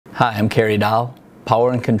Hi, I'm Kerry Dahl,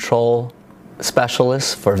 Power and Control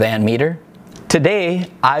Specialist for Van Meter. Today,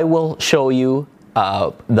 I will show you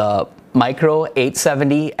the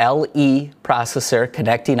Micro870LE processor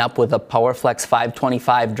connecting up with a PowerFlex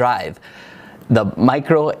 525 drive. The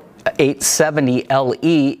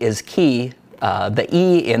Micro870LE is key. The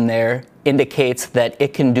E in there indicates that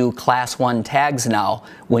it can do Class 1 tags now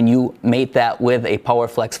when you mate that with a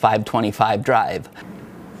PowerFlex 525 drive.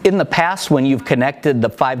 In the past, when you've connected the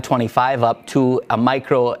 525 up to a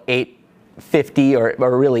Micro 850 or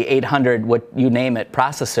really 800, what you name it,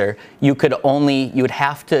 processor, you'd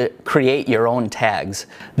have to create your own tags.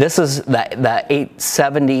 This is the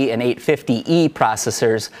 870 and 850E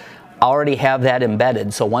processors already have that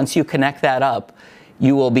embedded. So once you connect that up,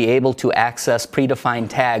 you will be able to access predefined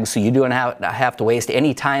tags, so you don't have to waste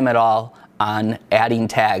any time at all on adding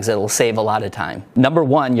tags. It'll save a lot of time. Number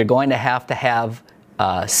one, you're going to have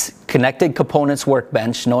Connected Components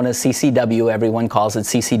Workbench, known as CCW. Everyone calls it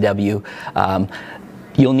CCW.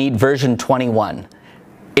 You'll need version 21.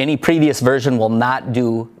 Any previous version will not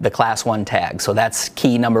do the Class 1 tag, so that's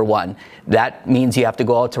key number one. That means you have to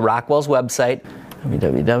go out to Rockwell's website,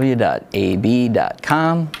 www.ab.com,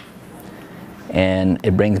 and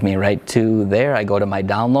it brings me right to there. I go to my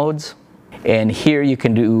downloads, and here you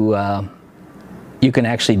can do, you can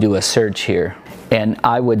actually do a search here. And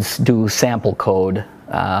I would do sample code,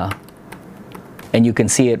 and you can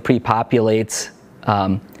see it pre-populates.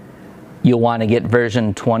 You'll want to get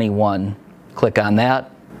version 21. Click on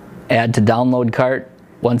that, add to download cart.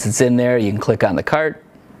 Once it's in there, you can click on the cart,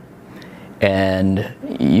 and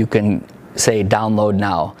you can say download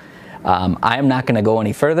now. I'm not going to go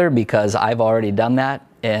any further because I've already done that,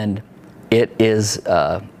 and it is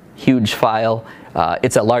a huge file.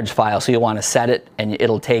 It's a large file, so you'll want to set it, and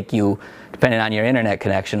it'll take you, depending on your internet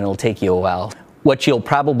connection, it'll take you a while. What you'll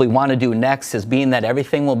probably want to do next is, being that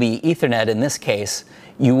everything will be Ethernet in this case,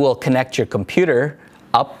 you will connect your computer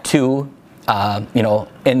up to,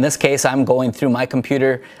 in this case I'm going through my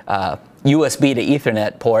computer USB to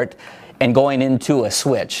Ethernet port and going into a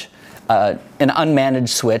switch, an unmanaged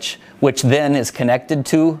switch, which then is connected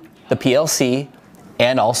to the PLC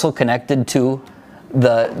and also connected to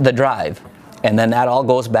the drive. And then that all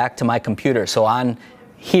goes back to my computer. So on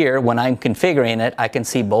here, when I'm configuring it, I can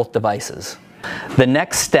see both devices. The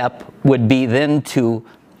next step would be then to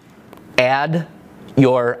add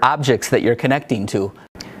your objects that you're connecting to.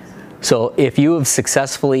 So if you have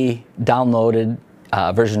successfully downloaded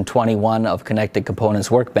version 21 of Connected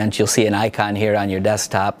Components Workbench, you'll see an icon here on your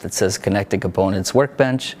desktop that says Connected Components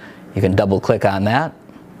Workbench. You can double click on that,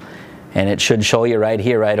 and it should show you right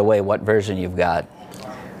here right away what version you've got.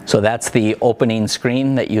 So that's the opening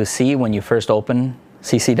screen that you see when you first open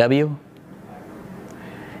CCW.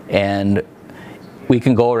 And we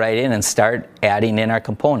can go right in and start adding in our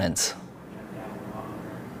components.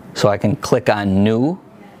 So I can click on New.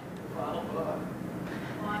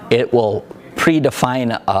 It will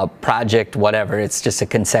predefine a project, whatever. It's just a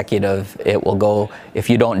consecutive. It will go, if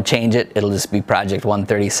you don't change it, it'll just be project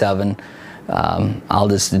 137. I'll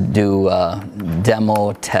just do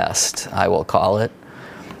demo test, I will call it.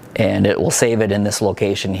 And it will save it in this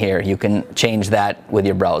location here. You can change that with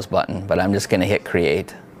your browse button, but I'm just going to hit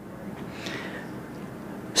create.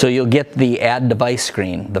 So you'll get the add device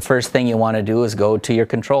screen. The first thing you want to do is go to your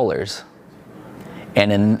controllers.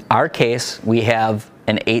 And in our case, we have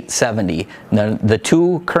an 870. Now, the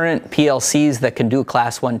two current PLCs that can do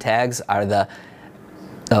Class 1 tags are the,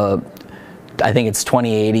 I think it's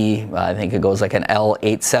 2080, I think it goes like an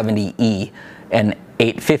L870E and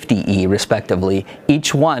 850E respectively.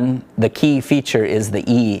 Each one, the key feature is the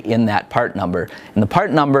E in that part number. And the part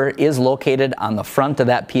number is located on the front of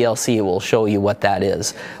that PLC. It will show you what that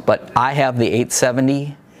is. But I have the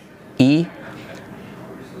 870E.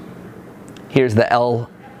 Here's the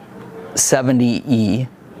L70E.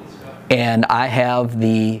 And I have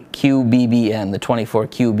the QBBN, the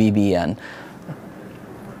 24QBBN.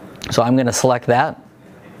 So I'm going to select that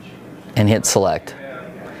and hit select.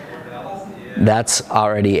 That's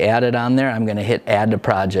already added on there. I'm going to hit add to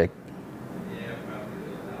project.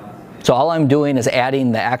 So all I'm doing is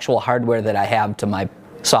adding the actual hardware that I have to my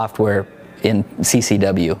software in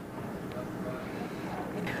CCW.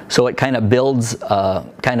 So it kind of builds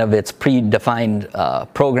kind of its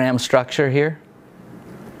predefined program structure here.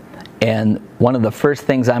 And one of the first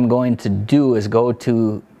things I'm going to do is go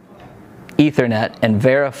to Ethernet and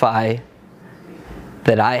verify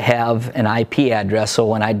that I have an IP address, so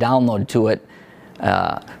when I download to it,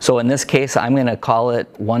 so in this case I'm going to call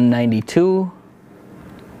it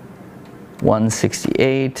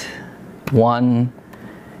 192.168.1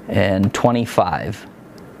 and 25.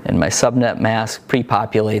 And my subnet mask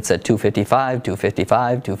pre-populates at 255,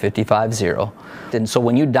 255, 255.0. And so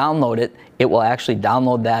when you download it, it will actually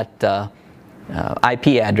download that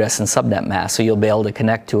IP address and subnet mask, so you'll be able to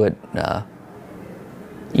connect to it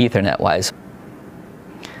Ethernet-wise.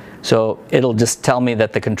 So it'll just tell me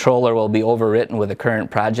that the controller will be overwritten with the current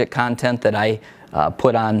project content that I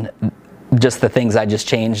put on just the things I just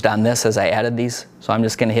changed on this as I added these. So I'm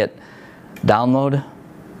just going to hit download,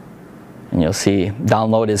 and you'll see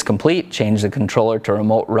download is complete. Change the controller to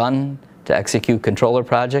remote run to execute controller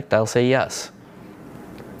project. I'll say yes.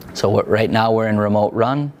 So right now we're in remote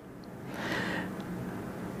run.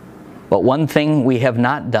 But one thing we have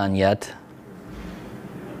not done yet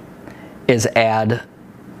is add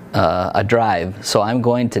a drive. So I'm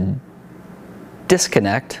going to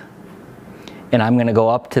disconnect, and I'm going to go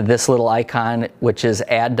up to this little icon, which is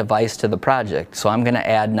add device to the project. So I'm going to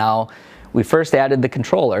add now, we first added the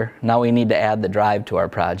controller, now we need to add the drive to our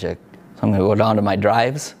project. So I'm going to go down to my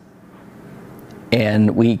drives,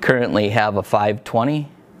 and we currently have a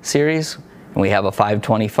 520 series, and we have a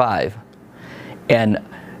 525. And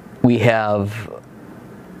we have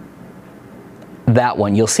that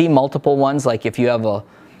one. You'll see multiple ones, like if you have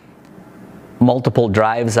multiple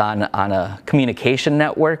drives on a communication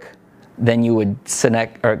network, then you would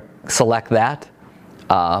select that.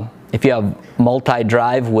 If you have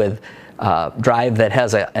multi-drive with drive that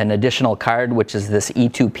has an additional card, which is this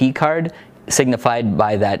E2P card, signified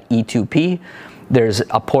by that E2P, there's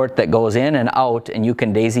a port that goes in and out, and you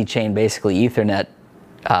can daisy chain basically Ethernet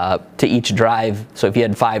to each drive. So if you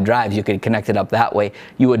had 5 drives, you could connect it up that way.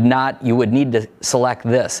 You would need to select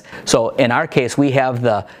this. So in our case, we have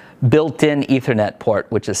the built-in Ethernet port,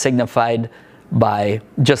 which is signified by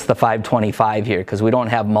just the 525 here, because we don't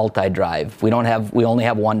have multi-drive. We only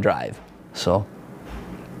have one drive. So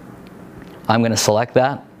I'm going to select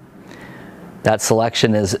that. That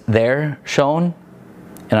selection is there shown,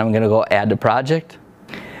 and I'm going to go add to project.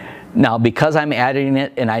 Now, because I'm adding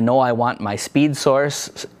it and I know I want my speed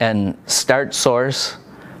source and start source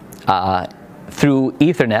through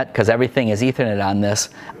Ethernet, because everything is Ethernet on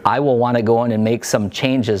this, I will want to go in and make some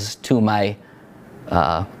changes to my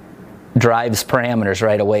drive's parameters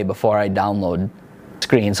right away before I download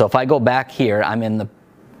screen. So if I go back here, I'm in the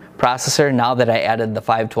processor. Now that I added the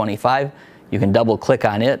 525, you can double click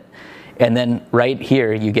on it, and then right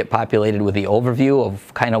here you get populated with the overview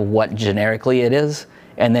of kind of what generically it is,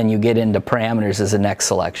 and then you get into parameters as the next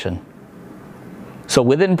selection. So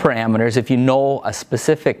within parameters, if you know a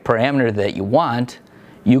specific parameter that you want,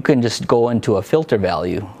 you can just go into a filter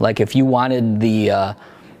value. Like if you wanted the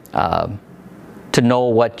to know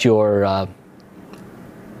what your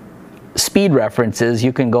speed reference is,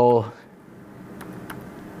 you can go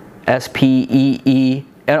SPEE,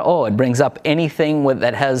 and it brings up anything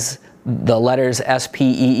that has the letters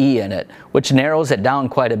SPEE in it, which narrows it down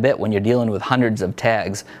quite a bit when you're dealing with hundreds of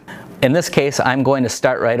tags. In this case, I'm going to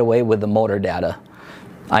start right away with the motor data.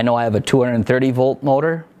 I know I have a 230 volt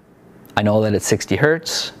motor. I know that it's 60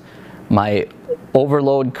 hertz. My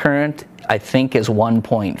overload current, I think, is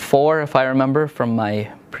 1.4 if I remember from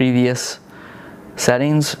my previous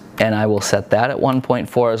settings, and I will set that at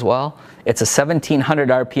 1.4 as well. It's a 1700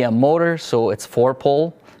 RPM motor, so it's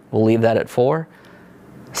 4-pole. We'll leave that at 4.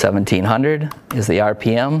 1700 is the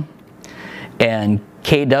RPM, and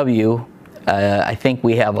kW, I think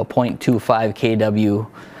we have a 0.25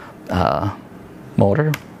 kW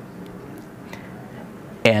motor.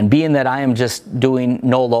 And being that I am just doing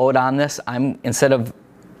no load on this, instead of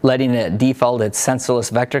letting it default its sensorless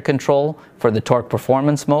vector control for the torque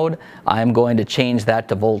performance mode, I'm going to change that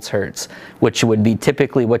to volts hertz, which would be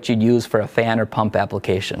typically what you'd use for a fan or pump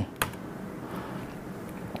application.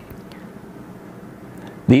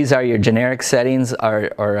 These are your generic settings,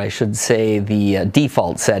 or I should say the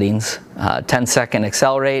default settings. 10-second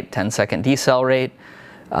accelerate, 10-second decelerate.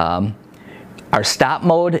 Our stop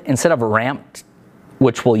mode, instead of a ramp,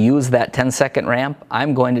 which will use that 10-second ramp,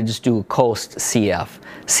 I'm going to just do coast CF.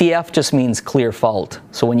 CF just means clear fault.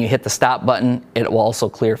 So when you hit the stop button, it will also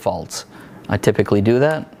clear faults. I typically do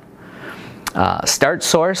that. Start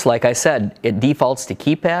source, like I said, it defaults to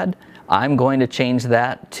keypad. I'm going to change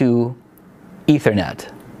that to Ethernet.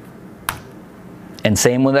 And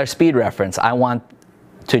same with our speed reference. I want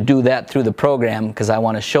to do that through the program because I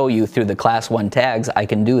want to show you through the class 1 tags I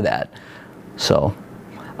can do that. So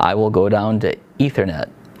I will go down to Ethernet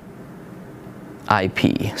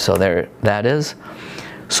IP. So there that is.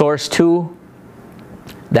 Source 2,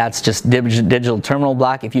 that's just digital terminal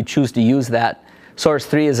block if you choose to use that. Source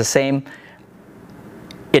 3 is the same.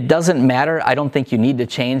 It doesn't matter. I don't think you need to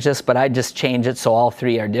change this, but I just change it so all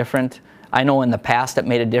 3 are different. I know in the past it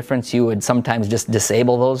made a difference. You would sometimes just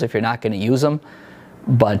disable those if you're not going to use them.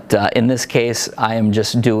 But in this case, I am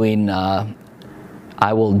just doing,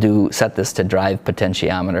 I will set this to drive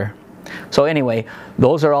potentiometer. So anyway,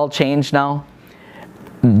 those are all changed now.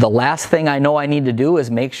 The last thing I know I need to do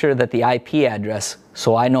is make sure that the IP address,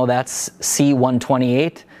 so I know that's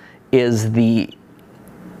C128 is the,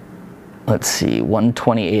 let's see,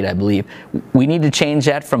 128 I believe. We need to change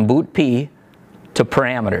that from boot P to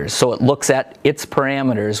parameters. So it looks at its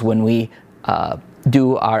parameters when we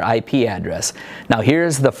do our IP address. Now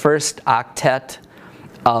here's the first octet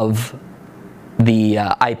of the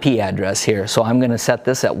IP address here. So I'm going to set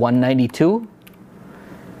this at 192.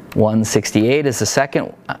 168 is the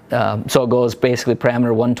second, so it goes basically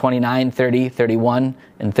parameter 129, 30, 31,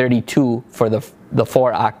 and 32 for the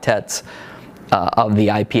 4 octets of the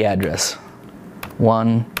IP address.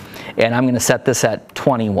 And I'm going to set this at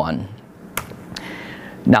 21.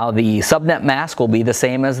 Now the subnet mask will be the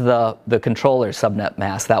same as the controller subnet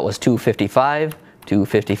mask. That was 255,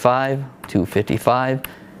 255, 255,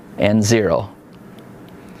 and 0.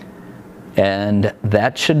 And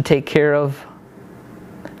that should take care of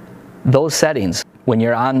those settings. When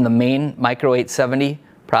you're on the main Micro870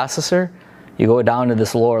 processor, you go down to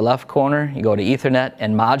this lower left corner, you go to Ethernet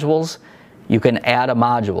and modules, you can add a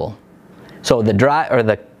module. So the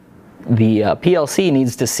PLC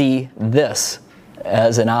needs to see this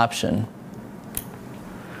as an option.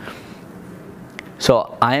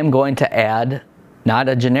 So I am going to add, not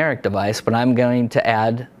a generic device, but I'm going to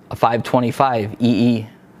add a 525 EE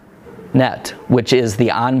net, which is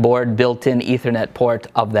the onboard built-in Ethernet port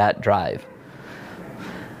of that drive.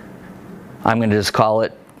 I'm going to just call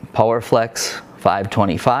it PowerFlex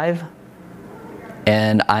 525,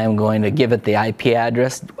 and I am going to give it the IP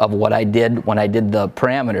address of what I did when I did the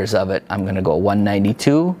parameters of it. I'm going to go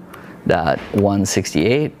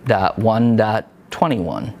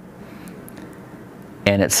 192.168.1.21,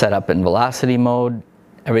 and it's set up in velocity mode.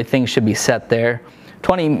 Everything should be set there.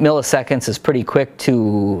 20 milliseconds is pretty quick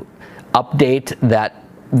to update that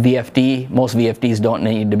VFD. Most VFDs don't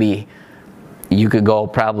need to be, you could go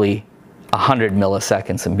probably 100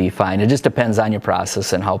 milliseconds and be fine. It just depends on your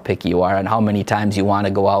process and how picky you are and how many times you want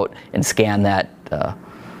to go out and scan that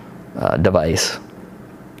device.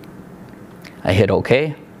 I hit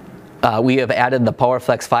OK. We have added the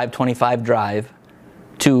PowerFlex 525 drive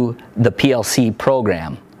to the PLC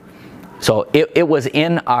program. So it was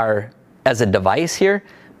in our, as a device here,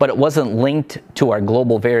 but it wasn't linked to our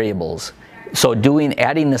global variables. So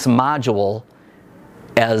adding this module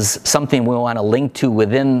as something we want to link to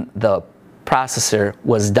within the processor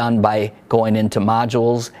was done by going into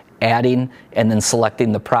modules, adding, and then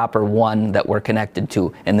selecting the proper one that we're connected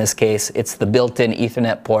to. In this case, it's the built-in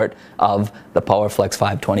Ethernet port of the PowerFlex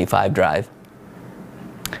 525 drive.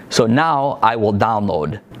 So now I will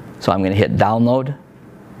download. So I'm going to hit download.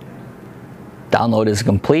 Download is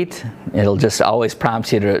complete. It'll just always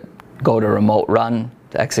prompt you to go to remote run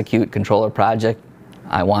to execute controller project.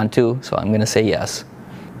 I want to, so I'm going to say yes.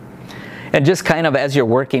 And just kind of as you're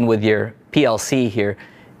working with your PLC here,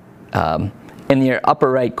 in your upper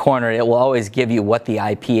right corner, it will always give you what the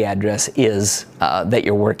IP address is that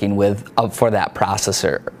you're working with for that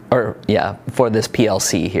processor, or yeah, for this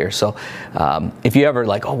PLC here. So if you ever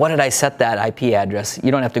like, oh, what did I set that IP address?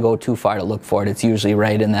 You don't have to go too far to look for it. It's usually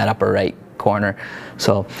right in that upper right corner.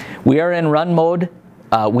 So we are in run mode.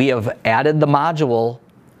 We have added the module,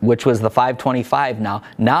 which was the 525 now.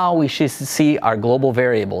 Now we should see our global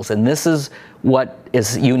variables, and this is what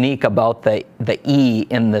is unique about the E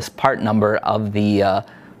in this part number of the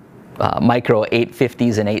Micro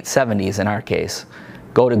 850s and 870s in our case.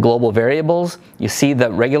 Go to global variables, you see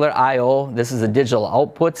the regular I/O, this is the digital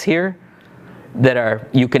outputs here that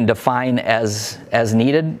you can define as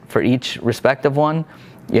needed for each respective one.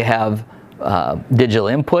 You have digital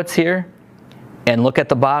inputs here, and look at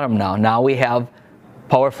the bottom now. Now we have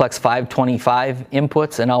PowerFlex 525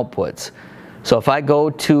 inputs and outputs. So if I go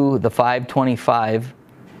to the 525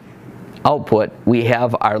 output, we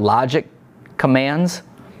have our logic commands,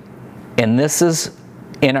 and this is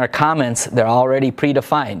in our comments, they're already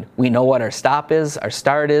predefined. We know what our stop is, our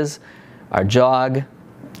start is, our jog,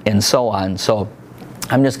 and so on. So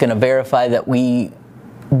I'm just going to verify that we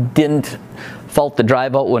didn't fault the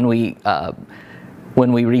drive out when we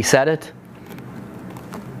reset it.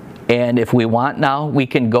 And if we want now, we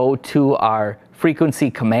can go to our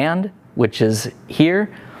frequency command, which is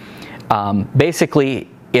here. Basically,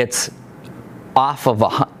 it's off of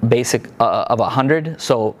of 100.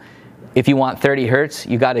 So if you want 30 hertz,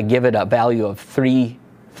 you got to give it a value of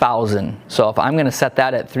 3,000. So if I'm going to set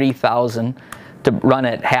that at 3,000 to run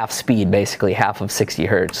at half speed, basically half of 60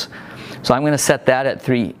 hertz. So I'm going to set that at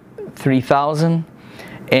 3000,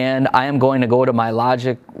 and I am going to go to my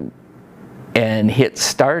logic and hit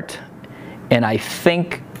start, and I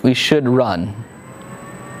think we should run.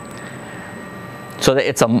 So that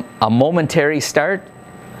it's a momentary start.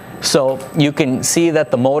 So you can see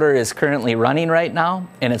that the motor is currently running right now,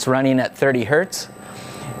 and it's running at 30 Hertz.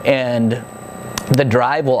 And the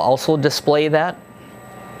drive will also display that.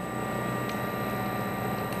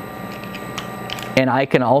 And I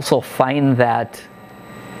can also find that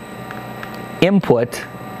input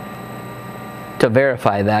to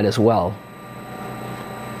verify that as well.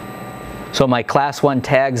 So my class 1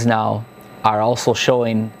 tags now are also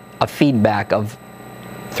showing a feedback of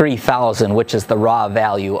 3000, which is the raw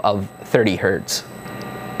value of 30 Hertz.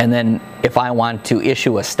 And then if I want to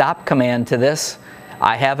issue a stop command to this,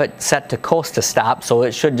 I have it set to coast to stop, so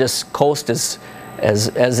it should just coast as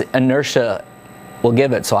inertia will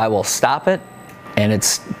give it. So I will stop it, and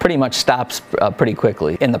it's pretty much stops pretty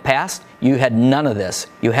quickly. In the past, you had none of this.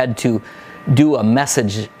 You had to do a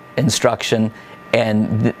message instruction,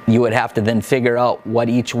 and you would have to then figure out what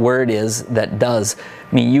each word is that does.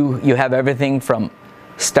 I mean, you have everything from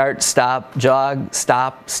start, stop, jog,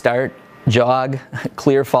 stop, start, jog,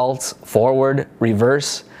 clear faults, forward,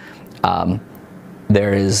 reverse.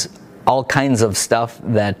 There is all kinds of stuff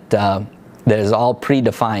that is all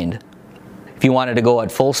predefined. If you wanted to go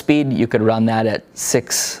at full speed, you could run that at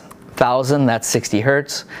 6000, that's 60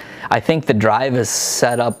 Hertz. I think the drive is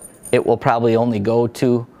set up, it will probably only go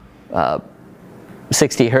to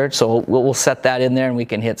 60 Hertz, so we'll set that in there and we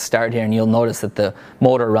can hit start here, and you'll notice that the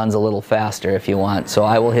motor runs a little faster if you want. So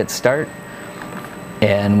I will hit start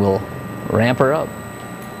and we'll ramp her up.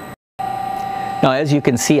 Now, as you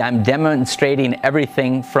can see, I'm demonstrating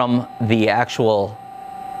everything from the actual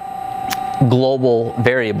global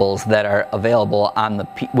variables that are available on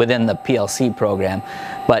within the PLC program.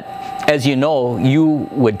 But as you know, you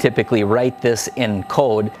would typically write this in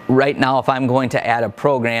code. Right now, if I'm going to add a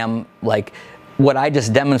program like what I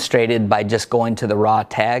just demonstrated by just going to the raw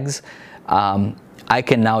tags, I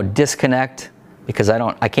can now disconnect because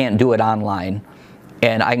I can't do it online,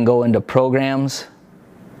 and I can go into programs,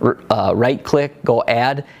 right click, go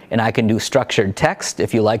add, and I can do structured text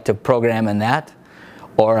if you like to program in that,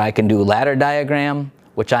 or I can do ladder diagram,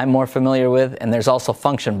 which I'm more familiar with, and there's also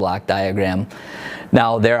function block diagram.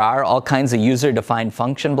 Now, there are all kinds of user-defined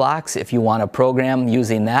function blocks. If you want to program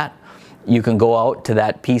using that, you can go out to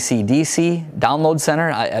that PCDC download center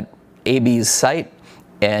at AB's site,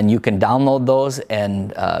 and you can download those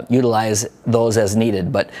and utilize those as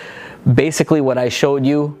needed. But basically what I showed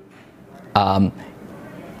you,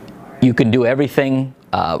 you can do everything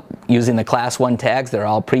using the class 1 tags. They're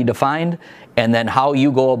all predefined, and then how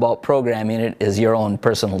you go about programming it is your own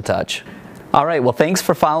personal touch. All right, well, thanks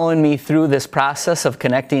for following me through this process of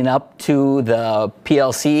connecting up to the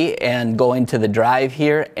PLC and going to the drive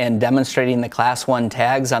here and demonstrating the class 1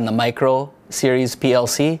 tags on the Micro series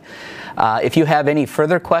PLC. If you have any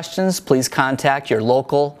further questions, please contact your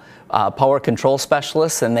local power control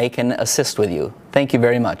specialist and they can assist with you. Thank you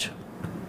very much.